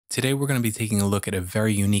Today we're going to be taking a look at a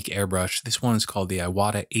very unique airbrush. This one is called the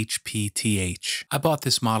Iwata HPTH. I bought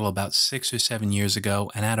this model about 6 or 7 years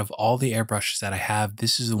ago, and out of all the airbrushes that I have,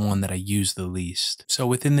 this is the one that I use the least. So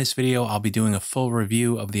within this video, I'll be doing a full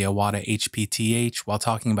review of the Iwata HPTH while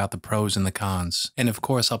talking about the pros and the cons. And of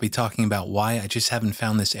course, I'll be talking about why I just haven't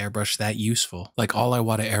found this airbrush that useful. Like all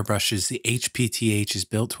Iwata airbrushes, the HPTH is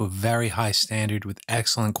built to a very high standard with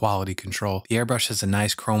excellent quality control. The airbrush has a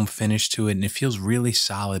nice chrome finish to it, and it feels really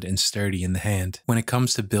solid and sturdy in the hand. When it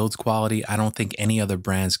comes to build quality, I don't think any other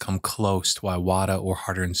brands come close to Iwata or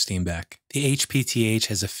Harder & Steenbeck. The HPTH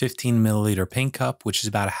has a 15 milliliter paint cup, which is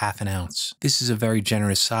about a half an ounce. This is a very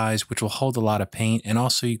generous size, which will hold a lot of paint, and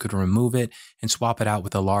also you could remove it and swap it out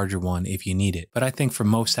with a larger one if you need it. But I think for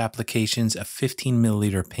most applications, a 15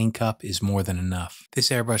 milliliter paint cup is more than enough. This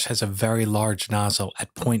airbrush has a very large nozzle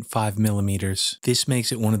at 0.5 millimeters. This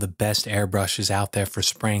makes it one of the best airbrushes out there for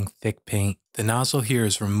spraying thick paint. The nozzle here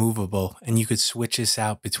is removable, and you could switch this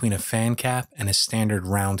out between a fan cap and a standard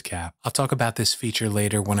round cap. I'll talk about this feature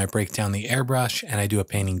later when I break down the airbrush and I do a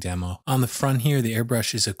painting demo. On the front here, the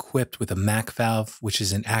airbrush is equipped with a MAC valve, which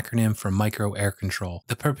is an acronym for micro air control.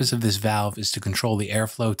 The purpose of this valve is to control the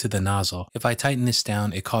airflow to the nozzle. If I tighten this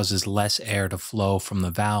down, it causes less air to flow from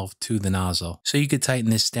the valve to the nozzle. So you could tighten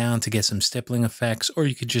this down to get some stippling effects, or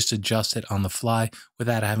you could just adjust it on the fly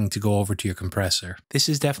without having to go over to your compressor. This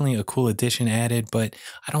is definitely a cool addition added, but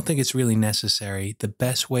I don't think it's really necessary. The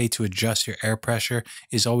best way to adjust your air pressure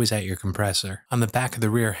is always at your compressor. On the back of the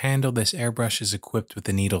rear handle, this airbrush is equipped with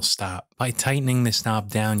a needle stop. By tightening this knob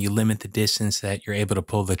down, you limit the distance that you're able to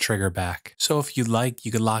pull the trigger back. So if you'd like,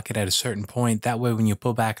 you could lock it at a certain point. That way when you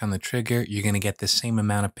pull back on the trigger, you're going to get the same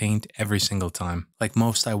amount of paint every single time. Like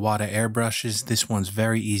most Iwata airbrushes, this one's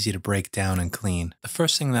very easy to break down and clean. The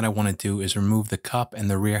first thing that I want to do is remove the cup and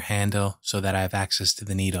the rear handle so that I have access to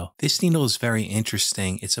the needle. This needle is very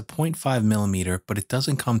interesting. It's a 0.5 millimeter, but it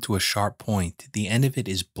doesn't come to a sharp point. The end of it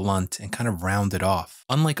is blunt and kind of rounded off.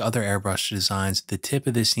 Unlike other airbrush designs, the tip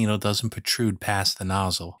of this needle doesn't protrude past the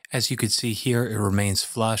nozzle. As you can see here, it remains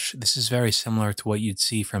flush. This is very similar to what you'd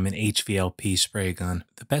see from an HVLP spray gun.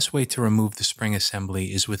 The best way to remove the spring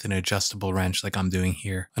assembly is with an adjustable wrench like I'm doing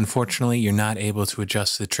here. Unfortunately, you're not able to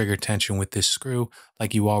adjust the trigger tension with this screw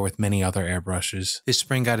like you are with many other airbrushes. This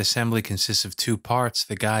spring guide assembly consists of two parts,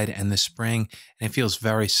 the guide and the spring, and it feels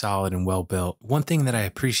very solid and well built. One thing that I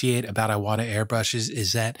appreciate about Iwata airbrushes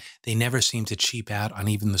is that they never seem to cheap out on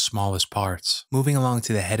even the smallest parts. Moving along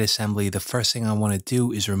to the head assembly, the first thing I want to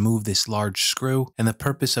do is remove this large screw, and the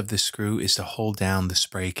purpose of this screw is to hold down the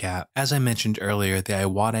spray cap. As I mentioned earlier, the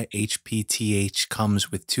Iwata HPTH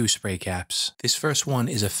comes with two spray caps. This first one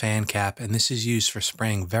is a fan cap, and this is used for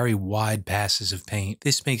spraying very wide passes of paint.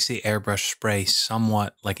 This makes the airbrush spray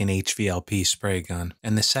somewhat like an HVLP spray gun.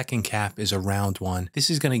 And the second cap is a round one. This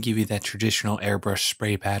is going to give you that traditional airbrush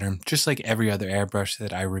spray pattern, just like every other airbrush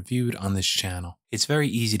that I reviewed on this channel. It's very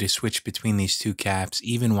easy to switch between these two caps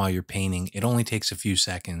even while you're painting. It only takes a few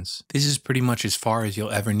seconds. This is pretty much as far as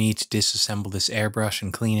you'll ever need to disassemble this airbrush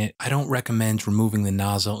and clean it. I don't recommend removing the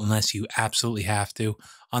nozzle unless you absolutely have to.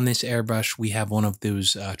 On this airbrush, we have one of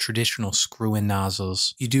those traditional screw-in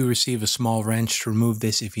nozzles. You do receive a small wrench to remove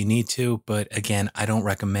this if you need to, but again, I don't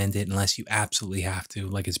recommend it unless you absolutely have to,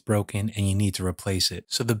 like it's broken and you need to replace it.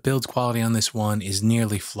 So the build quality on this one is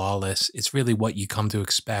nearly flawless. It's really what you come to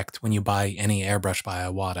expect when you buy any airbrush by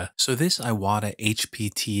Iwata. So this Iwata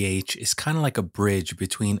HPTH is kind of like a bridge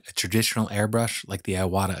between a traditional airbrush like the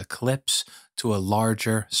Iwata Eclipse to a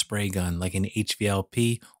larger spray gun like an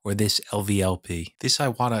HVLP or this LVLP. This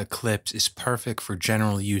Iwata Eclipse is perfect for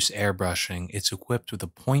general use airbrushing. It's equipped with a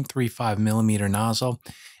 0.35 millimeter nozzle,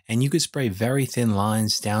 and you could spray very thin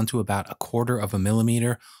lines down to about 1/4 of a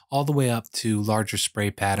millimeter, all the way up to larger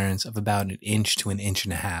spray patterns of about 1 inch to 1.5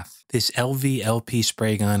 inches. This LVLP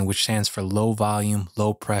spray gun, which stands for low volume,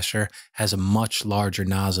 low pressure, has a much larger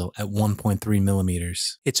nozzle at 1.3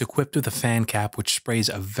 millimeters. It's equipped with a fan cap which sprays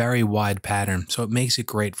a very wide pattern, so it makes it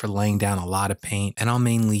great for laying down a lot of paint, and I'll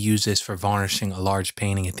mainly use this for varnishing a large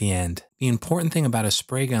painting at the end. The important thing about a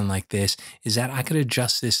spray gun like this is that I could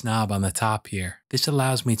adjust this knob on the top here. This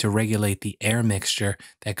allows me to regulate the air mixture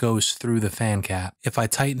that goes through the fan cap. If I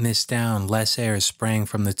tighten this down, less air is spraying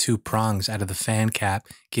from the two prongs out of the fan cap,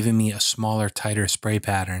 giving me a smaller, tighter spray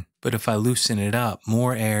pattern. But if I loosen it up,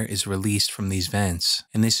 more air is released from these vents.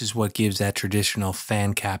 And this is what gives that traditional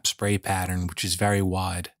fan cap spray pattern, which is very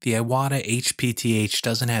wide. The Iwata HPTH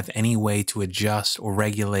doesn't have any way to adjust or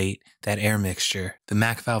regulate that air mixture. The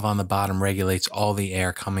MAC valve on the bottom regulates all the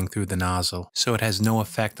air coming through the nozzle, so it has no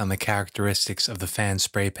effect on the characteristics of the fan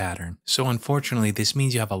spray pattern. So unfortunately, this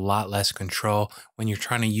means you have a lot less control when you're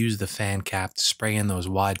trying to use the fan cap to spray in those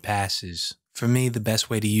wide passes. For me, the best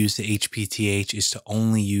way to use the HPTH is to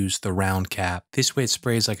only use the round cap. This way it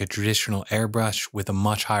sprays like a traditional airbrush with a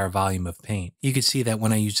much higher volume of paint. You can see that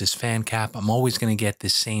when I use this fan cap, I'm always going to get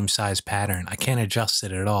this same size pattern. I can't adjust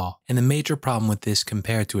it at all. And the major problem with this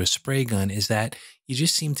compared to a spray gun is that you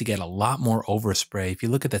just seem to get a lot more overspray. If you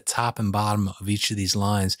look at the top and bottom of each of these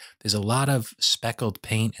lines, there's a lot of speckled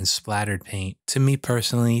paint and splattered paint. To me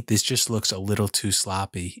personally, this just looks a little too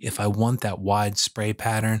sloppy. If I want that wide spray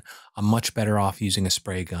pattern, I'm much better off using a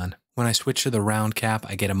spray gun. When I switch to the round cap,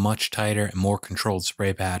 I get a much tighter and more controlled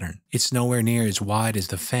spray pattern. It's nowhere near as wide as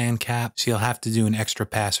the fan cap, so you'll have to do an extra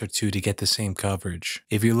pass or two to get the same coverage.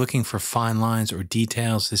 If you're looking for fine lines or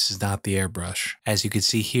details, this is not the airbrush. As you can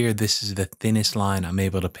see here, this is the thinnest line I'm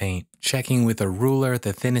able to paint. Checking with a ruler,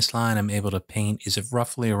 the thinnest line I'm able to paint is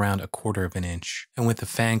roughly around 1/4 of an inch. And with the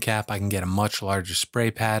fan cap, I can get a much larger spray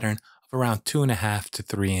pattern, around 2.5 to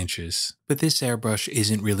 3 inches. But this airbrush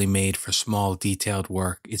isn't really made for small detailed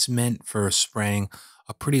work. It's meant for spraying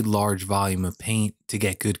a pretty large volume of paint to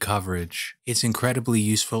get good coverage. It's incredibly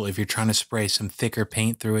useful if you're trying to spray some thicker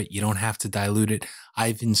paint through it. You don't have to dilute it.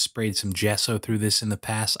 I've even sprayed some gesso through this in the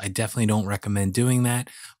past. I definitely don't recommend doing that,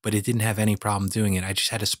 but it didn't have any problem doing it. I just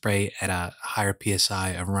had to spray at a higher PSI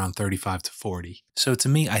of around 35 to 40. So to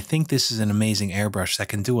me, I think this is an amazing airbrush that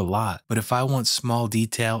can do a lot. But if I want small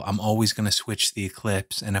detail, I'm always going to switch to the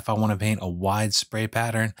Eclipse. And if I want to paint a wide spray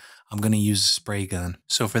pattern, I'm going to use a spray gun.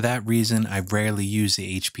 So for that reason, I rarely use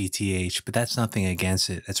the HPTH, but that's nothing against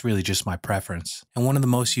it. That's really just my preference. And one of the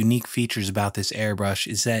most unique features about this airbrush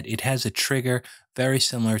is that it has a trigger very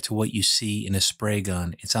similar to what you see in a spray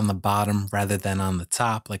gun. It's on the bottom rather than on the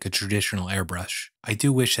top like a traditional airbrush. I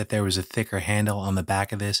do wish that there was a thicker handle on the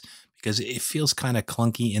back of this because it feels kind of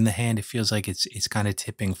clunky in the hand. It feels like it's kind of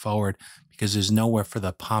tipping forward because there's nowhere for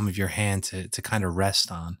the palm of your hand to kind of rest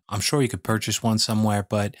on. I'm sure you could purchase one somewhere,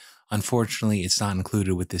 but unfortunately, it's not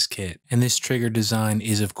included with this kit. And this trigger design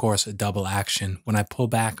is, of course, a double action. When I pull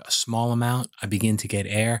back a small amount, I begin to get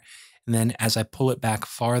air. And then as I pull it back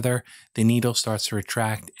farther, the needle starts to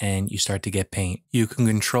retract and you start to get paint. You can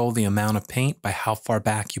control the amount of paint by how far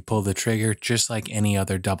back you pull the trigger, just like any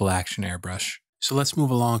other double action airbrush. So let's move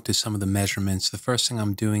along to some of the measurements. The first thing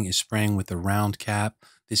I'm doing is spraying with the round cap.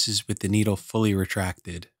 This is with the needle fully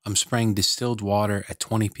retracted. I'm spraying distilled water at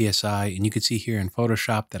 20 psi, and you can see here in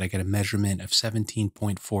Photoshop that I get a measurement of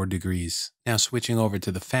 17.4 degrees. Now switching over to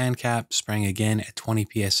the fan cap, spraying again at 20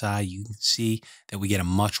 psi, you can see that we get a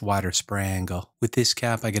much wider spray angle. With this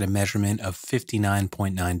cap, I get a measurement of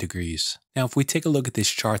 59.9 degrees. Now if we take a look at this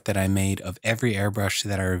chart that I made of every airbrush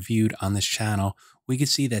that I reviewed on this channel, we can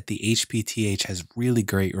see that the HPTH has really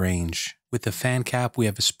great range. With the fan cap, we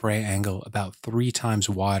have a spray angle about 3 times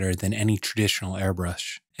wider than any traditional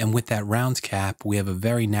airbrush. And with that round cap, we have a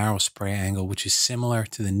very narrow spray angle, which is similar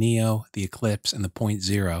to the Neo, the Eclipse, and the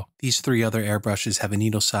 0.0. These 3 other airbrushes have a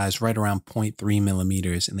needle size right around 0.3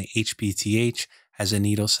 millimeters, and the HPTH has a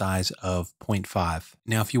needle size of 0.5.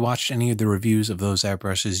 Now, if you watched any of the reviews of those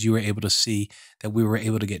airbrushes, you were able to see that we were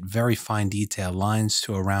able to get very fine detail lines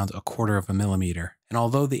to around 1/4 of a millimeter. And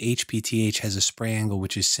although the HPTH has a spray angle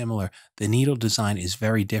which is similar, the needle design is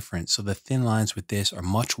very different, so the thin lines with this are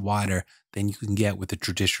much wider than you can get with a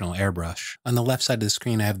traditional airbrush. On the left side of the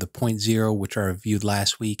screen, I have the 0.0, which I reviewed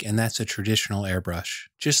last week, and that's a traditional airbrush.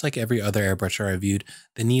 Just like every other airbrush I reviewed,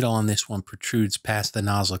 the needle on this one protrudes past the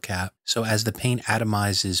nozzle cap, so as the paint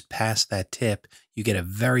atomizes past that tip, you get a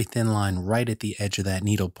very thin line right at the edge of that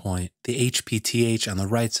needle point. The HPTH on the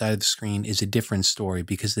right side of the screen is a different story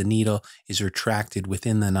because the needle is retracted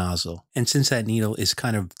within the nozzle. And since that needle is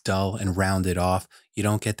kind of dull and rounded off, you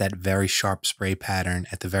don't get that very sharp spray pattern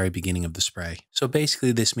at the very beginning of the spray. So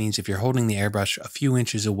basically this means if you're holding the airbrush a few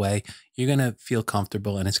inches away, you're going to feel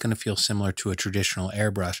comfortable and it's going to feel similar to a traditional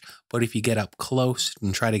airbrush. But if you get up close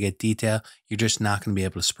and try to get detail, you're just not going to be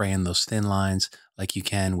able to spray in those thin lines like you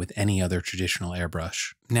can with any other traditional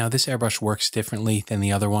airbrush. Now this airbrush works differently than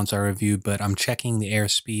the other ones I reviewed, but I'm checking the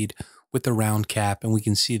airspeed with the round cap and we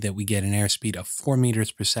can see that we get an airspeed of 4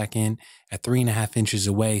 meters per second at 3.5 inches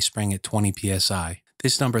away, spraying at 20 psi.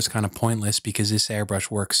 This number is kind of pointless because this airbrush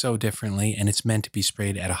works so differently and it's meant to be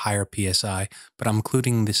sprayed at a higher PSI, but I'm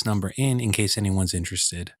including this number in case anyone's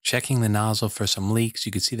interested. Checking the nozzle for some leaks,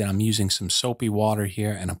 you can see that I'm using some soapy water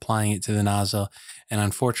here and applying it to the nozzle, and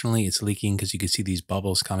unfortunately it's leaking because you can see these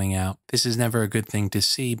bubbles coming out. This is never a good thing to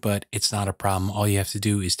see, but it's not a problem. All you have to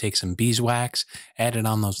do is take some beeswax, add it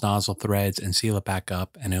on those nozzle threads and seal it back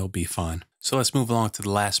up, and it'll be fun. So let's move along to the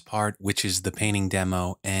last part, which is the painting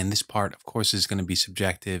demo. And this part, of course, is going to be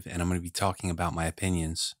subjective, and I'm going to be talking about my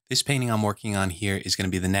opinions. This painting I'm working on here is going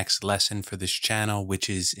to be the next lesson for this channel, which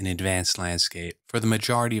is an advanced landscape. For the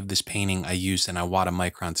majority of this painting, I used an Iwata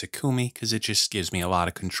Micron Takumi because it just gives me a lot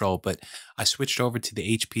of control, but I switched over to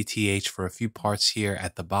the HPTH for a few parts here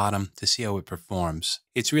at the bottom to see how it performs.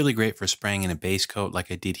 It's really great for spraying in a base coat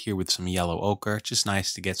like I did here with some yellow ochre. It's just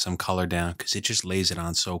nice to get some color down because it just lays it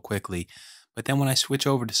on so quickly. But then when I switch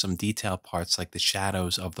over to some detail parts like the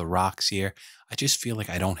shadows of the rocks here, I just feel like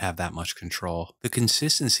I don't have that much control. The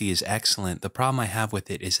consistency is excellent. The problem I have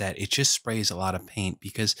with it is that it just sprays a lot of paint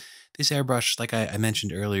because this airbrush, like I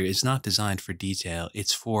mentioned earlier, is not designed for detail.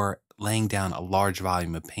 It's for laying down a large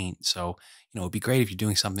volume of paint. So, it'd be great if you're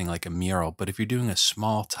doing something like a mural, but if you're doing a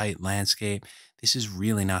small, tight landscape, this is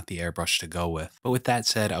really not the airbrush to go with. But with that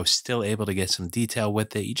said, I was still able to get some detail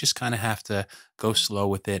with it. You just kind of have to go slow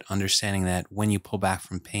with it, understanding that when you pull back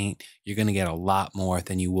from paint, you're going to get a lot more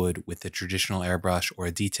than you would with a traditional airbrush or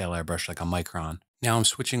a detail airbrush like a Micron. Now I'm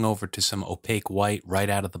switching over to some opaque white right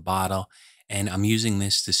out of the bottle, and I'm using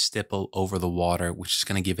this to stipple over the water, which is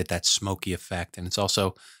going to give it that smoky effect. And it's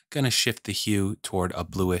also going to shift the hue toward a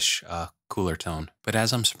bluish, cooler tone. But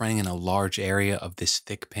as I'm spraying in a large area of this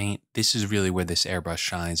thick paint, this is really where this airbrush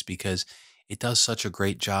shines because it does such a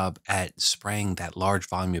great job at spraying that large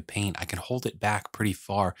volume of paint. I can hold it back pretty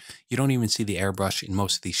far. You don't even see the airbrush in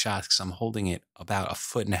most of these shots because I'm holding it about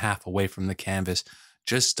 1.5 feet away from the canvas,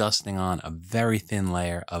 just dusting on a very thin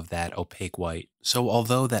layer of that opaque white. So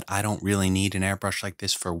although that I don't really need an airbrush like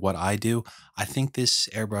this for what I do, I think this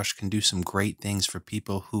airbrush can do some great things for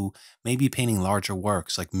people who may be painting larger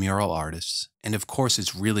works like mural artists. And of course,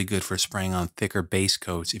 it's really good for spraying on thicker base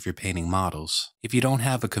coats if you're painting models. If you don't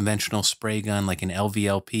have a conventional spray gun like an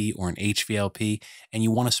LVLP or an HVLP, and you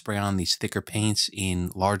want to spray on these thicker paints in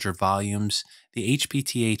larger volumes, the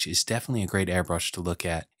HPTH is definitely a great airbrush to look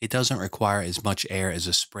at. It doesn't require as much air as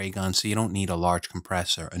a spray gun, so you don't need a large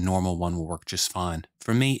compressor. A normal one will work just fine.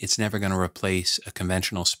 For me, it's never going to replace a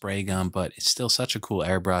conventional spray gun, but it's still such a cool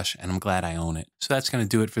airbrush, and I'm glad I own it. So that's going to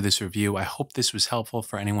do it for this review. I hope this was helpful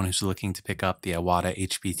for anyone who's looking to pick up the Iwata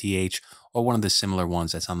HPTH or one of the similar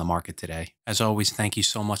ones that's on the market today. As always, thank you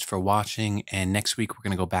so much for watching, and next week we're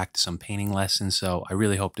going to go back to some painting lessons, so I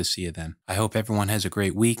really hope to see you then. I hope everyone has a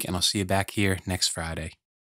great week, and I'll see you back here next Friday.